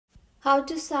How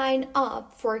to sign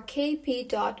up for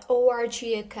kp.org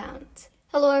account.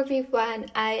 Hello everyone,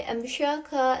 I am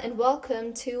Shaka and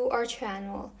welcome to our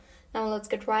channel. Now let's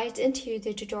get right into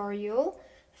the tutorial.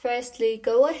 Firstly,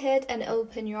 go ahead and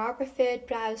open your preferred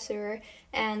browser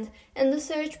and in the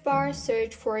search bar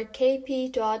search for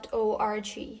kp.org.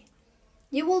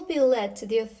 You will be led to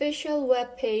the official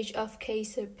webpage of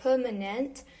Kaiser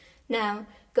Permanente. Now,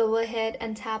 go ahead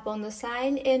and tap on the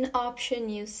Sign In option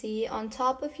you see on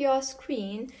top of your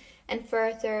screen and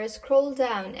further scroll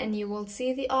down and you will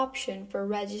see the option for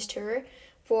Register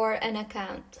for an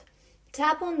account.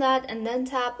 Tap on that and then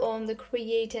tap on the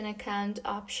Create an Account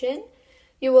option.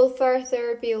 You will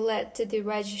further be led to the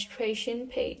registration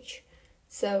page.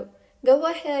 So, go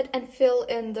ahead and fill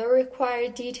in the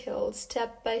required details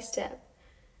step by step.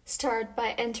 Start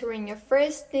by entering your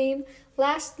first name,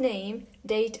 last name,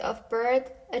 date of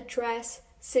birth, address,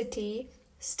 city,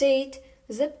 state,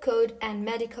 zip code, and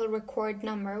medical record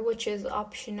number, which is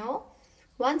optional.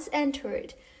 Once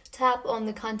entered, tap on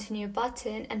the Continue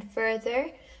button and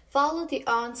further follow the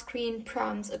on-screen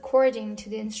prompts according to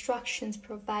the instructions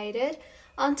provided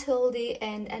until the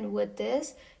end, and with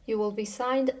this, you will be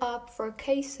signed up for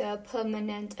Kaiser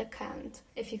Permanente Account.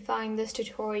 If you find this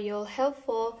tutorial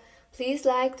helpful, please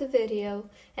like the video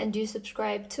and do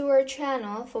subscribe to our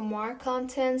channel for more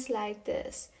contents like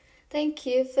this. Thank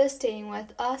you for staying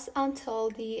with us until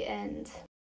the end.